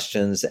bunch of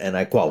questions and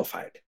I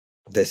qualified.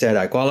 They said,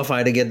 I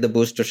qualify to get the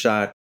booster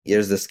shot.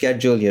 Here's the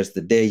schedule. Here's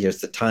the day.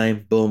 Here's the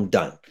time. Boom,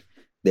 done.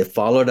 They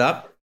followed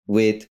up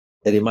with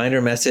a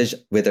reminder message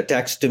with a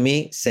text to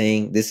me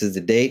saying, this is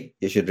the date.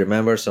 You should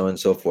remember, so on and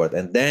so forth.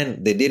 And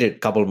then they did it a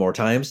couple more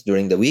times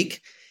during the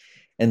week.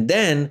 And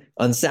then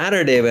on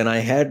Saturday, when I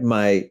had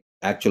my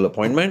actual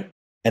appointment,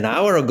 an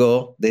hour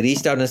ago, they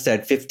reached out and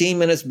said, 15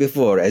 minutes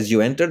before, as you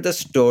enter the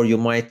store, you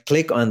might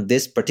click on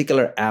this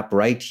particular app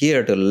right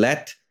here to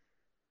let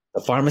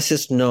the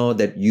pharmacist know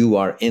that you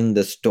are in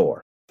the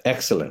store.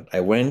 Excellent.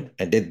 I went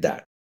and did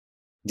that.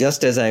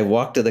 Just as I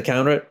walked to the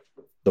counter,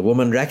 the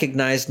woman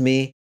recognized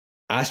me,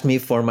 asked me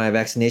for my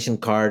vaccination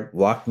card,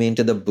 walked me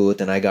into the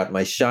booth, and I got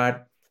my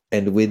shot.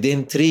 And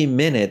within 3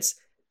 minutes,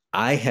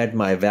 I had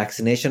my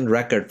vaccination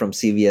record from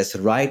CVS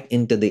right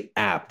into the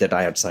app that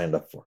I had signed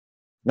up for.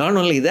 Not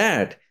only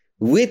that,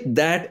 with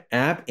that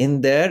app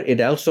in there, it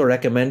also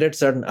recommended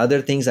certain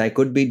other things I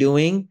could be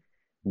doing,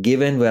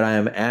 given where I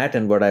am at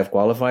and what I've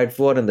qualified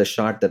for and the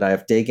shot that I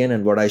have taken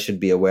and what I should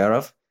be aware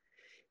of.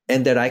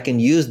 And that I can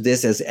use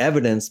this as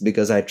evidence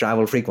because I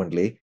travel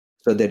frequently,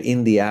 so that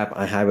in the app,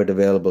 I have it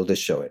available to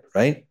show it,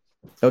 right?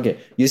 Okay,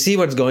 you see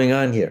what's going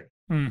on here.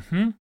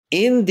 Mm-hmm.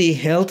 In the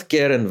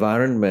healthcare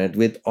environment,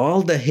 with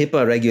all the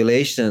HIPAA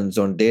regulations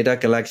on data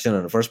collection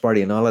and first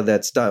party and all of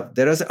that stuff,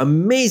 there are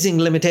amazing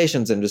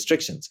limitations and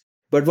restrictions.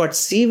 But what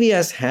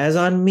CVS has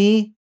on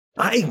me,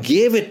 I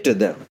gave it to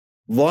them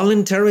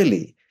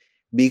voluntarily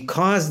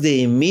because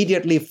they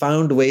immediately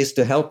found ways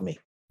to help me.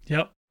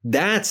 Yep.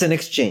 That's an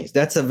exchange.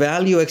 That's a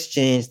value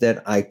exchange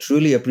that I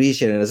truly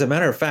appreciate. And as a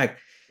matter of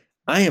fact,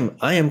 I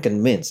am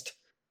convinced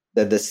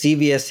that the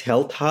CVS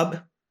Health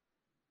Hub,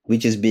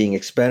 which is being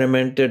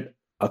experimented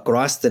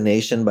across the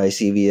nation by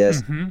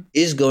CVS,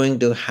 is going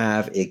to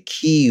have a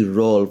key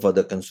role for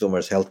the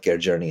consumer's healthcare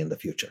journey in the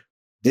future.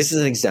 This is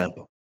an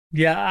example.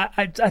 Yeah,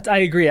 I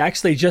agree. I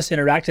actually just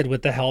interacted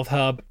with the Health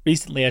Hub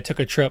recently. I took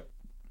a trip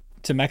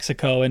to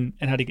Mexico and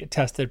had to get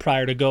tested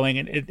prior to going.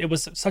 And it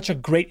was such a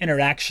great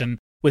interaction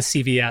with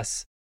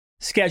CVS.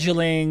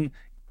 Scheduling,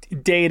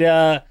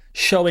 data,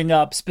 showing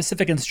up,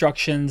 specific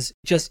instructions,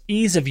 just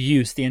ease of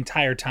use the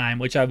entire time,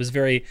 which I was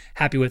very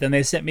happy with. And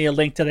they sent me a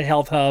link to the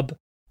Health Hub,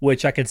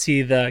 which I could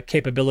see the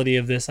capability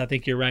of this. I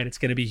think you're right. It's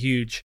going to be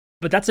huge.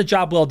 But that's a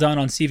job well done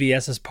on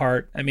CVS's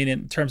part. I mean,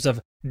 in terms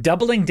of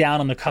doubling down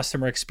on the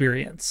customer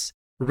experience,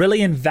 really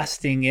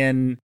investing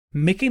in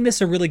making this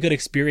a really good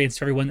experience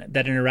for everyone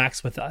that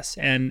interacts with us.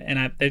 And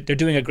they're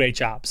doing a great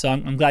job. So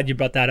I'm glad you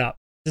brought that up.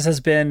 This has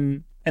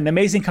been an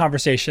amazing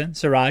conversation.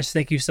 Suraj,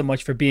 thank you so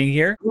much for being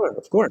here. Sure,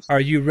 of course. Are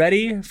you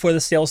ready for the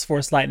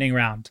Salesforce lightning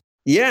round?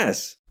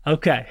 Yes.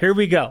 Okay, here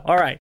we go. All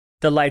right.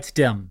 The lights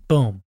dim.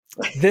 Boom.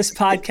 This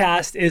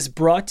podcast is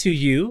brought to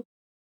you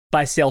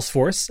by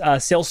Salesforce.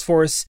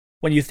 Salesforce,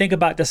 when you think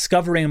about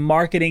discovering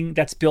marketing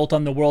that's built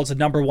on the world's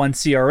 #1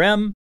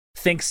 CRM,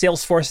 think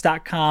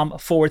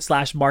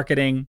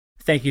salesforce.com/marketing.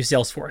 Thank you,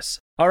 Salesforce.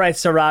 All right,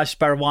 Suraj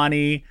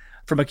Bharwani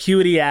from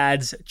Acuity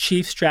Ads,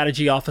 Chief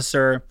Strategy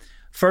Officer.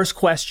 First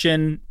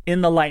question in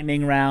the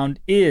lightning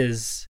round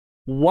is,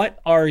 what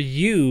are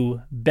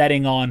you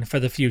betting on for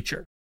the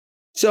future?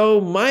 So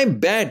my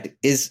bet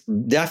is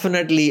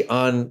definitely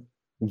on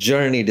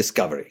journey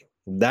discovery.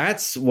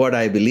 That's what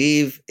I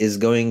believe is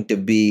going to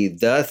be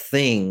the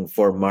thing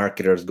for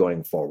marketers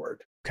going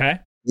forward. Okay.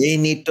 They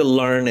need to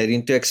learn, they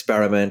need to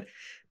experiment.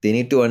 They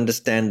need to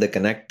understand the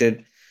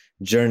connected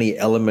journey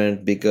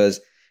element, because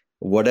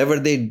whatever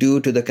they do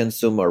to the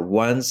consumer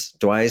once,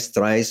 twice,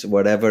 thrice,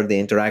 whatever the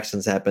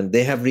interactions happen,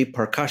 they have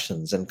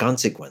repercussions and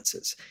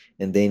consequences,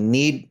 and they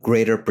need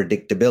greater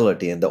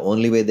predictability. And the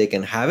only way they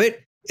can have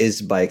it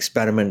is by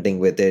experimenting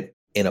with it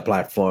in a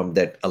platform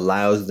that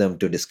allows them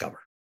to discover.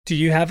 Do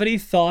you have any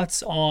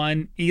thoughts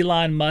on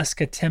Elon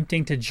Musk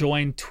attempting to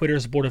join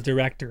Twitter's board of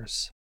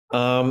directors?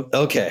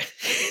 Okay.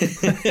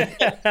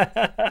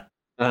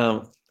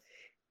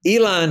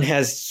 Elon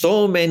has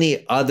so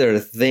many other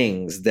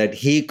things that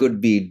he could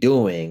be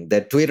doing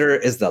that Twitter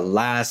is the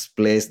last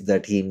place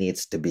that he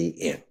needs to be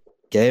in.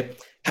 Okay.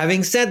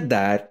 Having said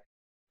that,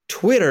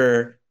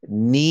 Twitter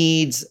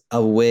needs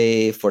a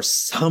way for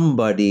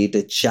somebody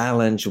to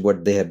challenge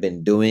what they have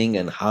been doing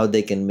and how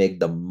they can make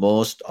the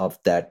most of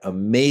that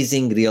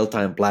amazing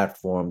real-time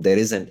platform. There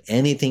isn't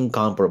anything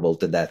comparable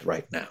to that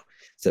right now.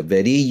 It's a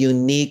very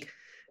unique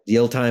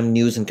real-time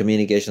news and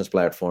communications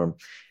platform.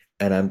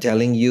 And I'm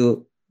telling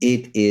you,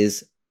 it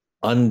is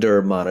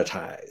under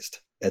monetized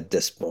at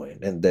this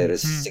point. And there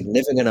is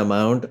significant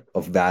amount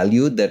of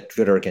value that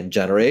Twitter can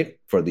generate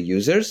for the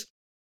users.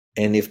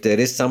 And if there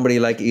is somebody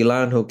like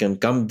Elon who can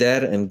come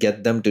there and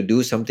get them to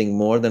do something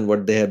more than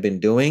what they have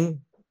been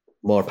doing,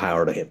 more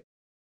power to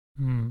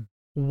him.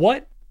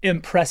 What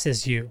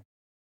impresses you?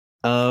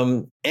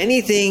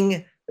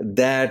 Anything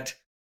that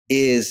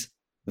is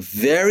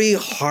very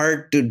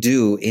hard to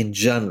do in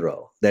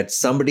general, that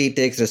somebody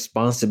takes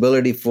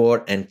responsibility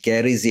for and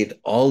carries it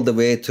all the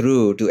way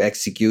through to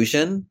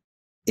execution,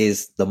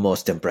 is the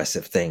most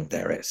impressive thing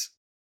there is.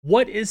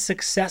 What is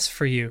success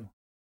for you?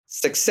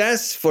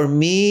 Success for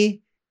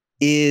me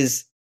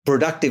is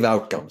productive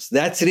outcomes.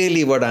 That's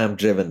really what I'm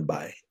driven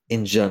by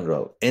in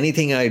general.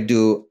 Anything I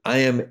do, I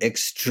am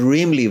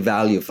extremely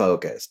value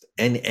focused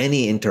in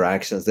any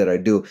interactions that I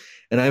do.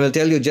 And I will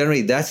tell you,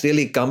 generally, that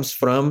really comes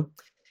from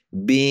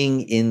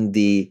being in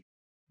the,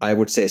 I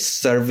would say,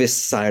 service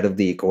side of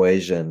the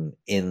equation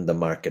in the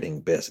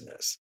marketing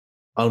business.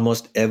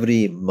 Almost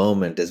every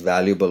moment is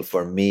valuable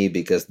for me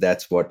because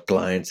that's what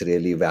clients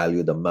really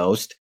value the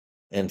most.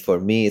 And for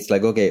me, it's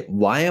like, okay,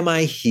 why am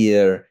I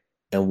here?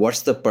 And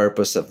what's the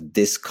purpose of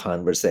this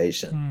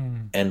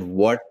conversation? And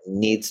what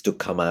needs to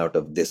come out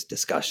of this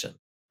discussion?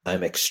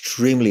 I'm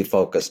extremely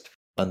focused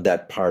on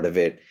that part of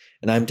it.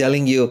 And I'm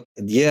telling you,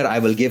 here I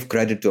will give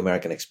credit to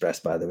American Express,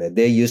 by the way.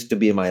 They used to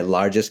be my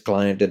largest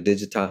client at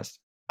Digitas.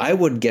 I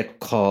would get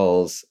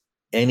calls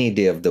any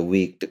day of the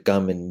week to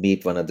come and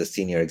meet one of the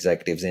senior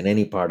executives in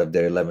any part of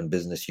their 11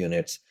 business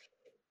units.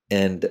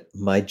 And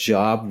my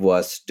job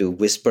was to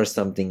whisper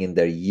something in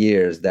their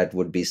ears that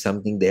would be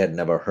something they had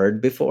never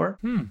heard before,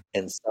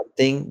 and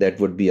something that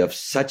would be of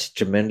such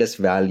tremendous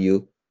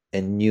value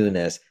and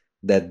newness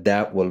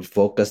that will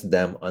focus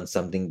them on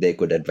something they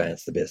could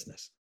advance the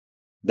business.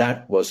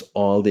 That was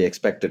all they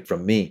expected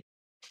from me.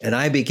 And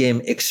I became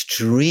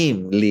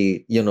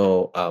extremely,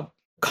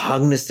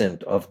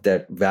 cognizant of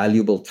that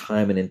valuable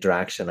time and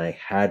interaction I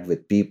had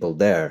with people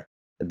there,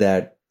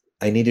 that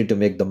I needed to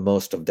make the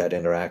most of that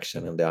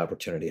interaction and the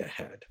opportunity I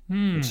had.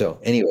 So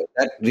anyway,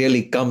 that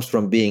really comes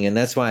from being, and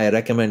that's why I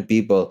recommend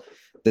people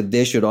that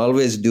they should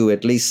always do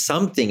at least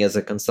something as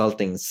a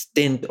consulting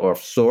stint of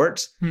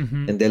sorts,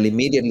 and they'll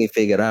immediately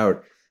figure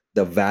out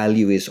the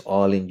value is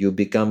all in you.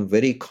 Become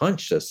very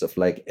conscious of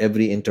like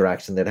every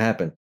interaction that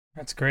happened.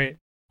 That's great.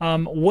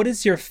 What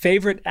is your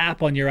favorite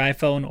app on your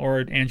iPhone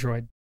or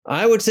Android?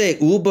 I would say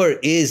Uber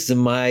is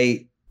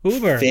my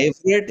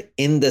favorite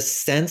in the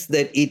sense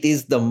that it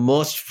is the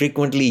most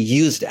frequently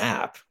used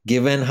app,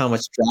 given how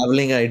much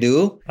traveling I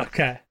do.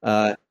 Okay.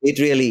 It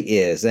really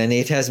is. And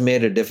it has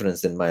made a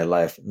difference in my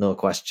life. No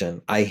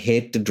question. I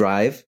hate to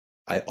drive.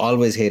 I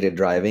always hated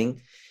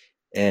driving.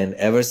 And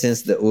ever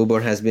since the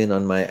Uber has been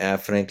on my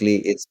app, frankly,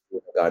 it's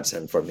a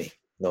godsend for me.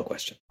 No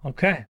question.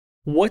 Okay.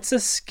 What's a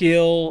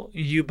skill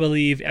you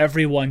believe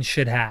everyone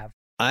should have?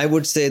 I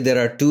would say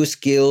there are two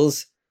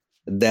skills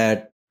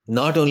that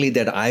not only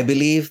that I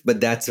believe, but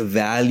that's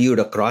valued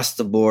across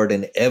the board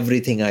in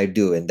everything I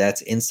do. And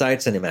that's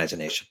insights and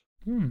imagination.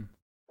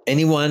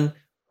 Anyone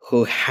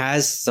who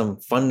has some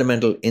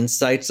fundamental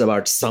insights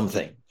about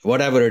something,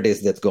 whatever it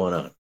is that's going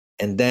on,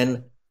 and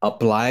then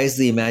applies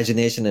the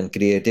imagination and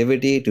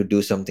creativity to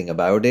do something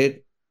about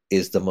it,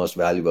 is the most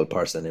valuable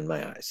person in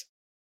my eyes.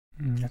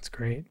 That's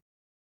great.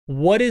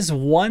 What is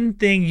one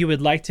thing you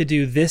would like to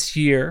do this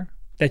year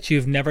that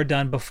you've never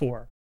done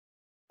before?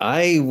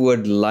 I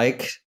would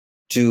like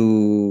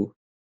to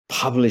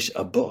publish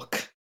a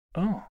book.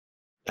 Oh.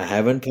 I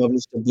haven't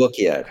published a book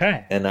yet.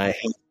 Okay. And I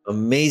have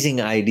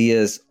amazing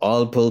ideas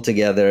all pulled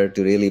together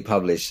to really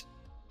publish.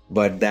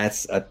 But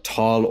that's a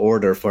tall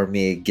order for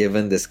me,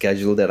 given the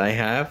schedule that I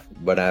have.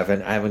 But I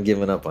haven't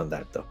given up on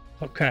that, though.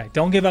 Okay.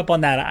 Don't give up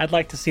on that. I'd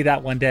like to see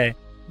that one day.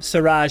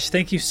 Suraj,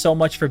 thank you so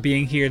much for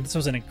being here. This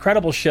was an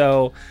incredible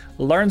show.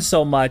 Learned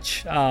so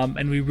much.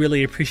 And we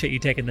really appreciate you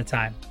taking the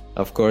time.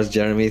 Of course,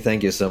 Jeremy.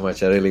 Thank you so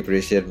much. I really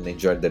appreciate it and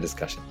enjoyed the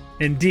discussion.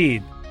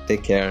 Indeed.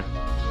 Take care.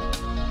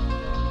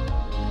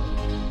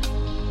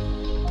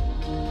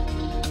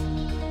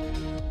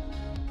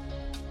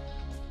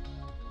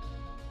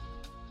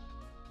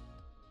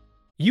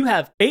 You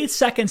have 8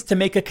 seconds to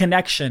make a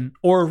connection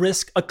or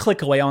risk a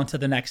click away onto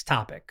the next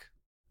topic.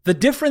 The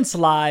difference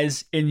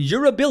lies in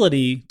your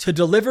ability to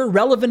deliver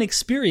relevant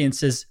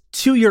experiences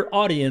to your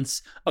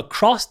audience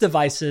across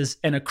devices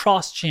and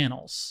across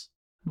channels.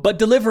 But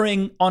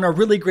delivering on a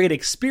really great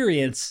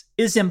experience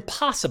is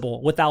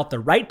impossible without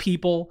the right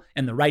people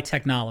and the right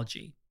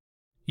technology.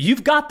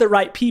 You've got the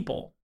right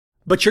people,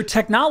 but your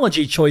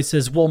technology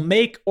choices will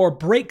make or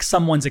break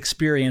someone's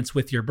experience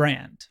with your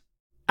brand.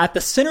 At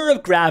the center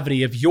of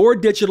gravity of your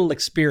digital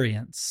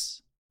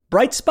experience,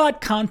 Brightspot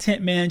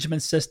Content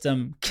Management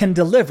System can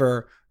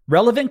deliver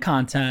relevant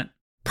content,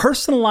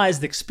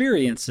 personalized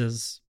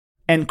experiences,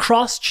 and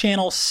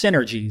cross-channel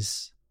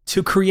synergies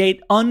to create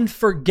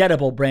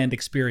unforgettable brand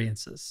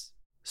experiences,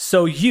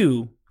 so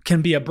you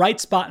can be a bright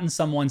spot in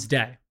someone's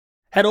day.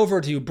 Head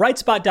over to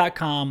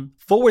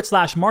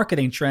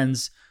brightspot.com/marketing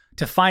trends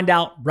to find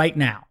out right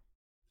now.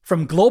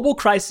 From global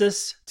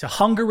crisis to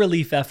hunger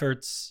relief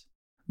efforts,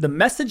 the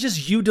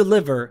messages you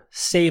deliver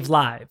save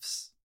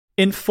lives,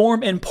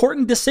 inform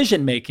important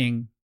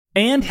decision-making,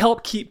 and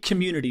help keep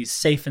communities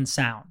safe and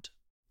sound.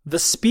 The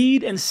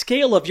speed and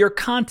scale of your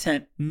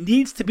content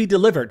needs to be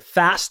delivered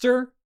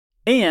faster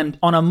and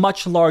on a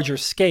much larger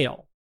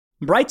scale.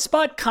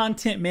 Brightspot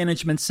Content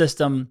Management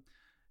System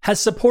has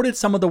supported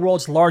some of the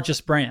world's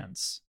largest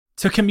brands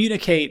to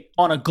communicate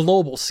on a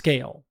global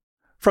scale.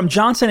 From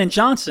Johnson &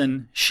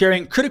 Johnson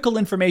sharing critical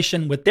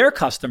information with their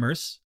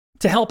customers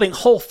to helping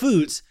Whole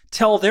Foods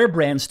tell their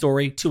brand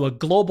story to a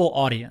global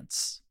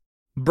audience.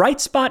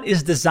 Brightspot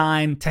is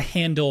designed to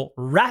handle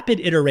rapid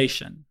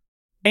iteration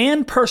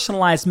and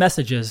personalized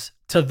messages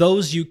to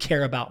those you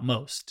care about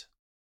most.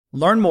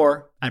 Learn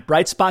more at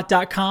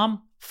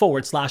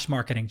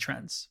brightspot.com/marketing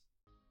trends.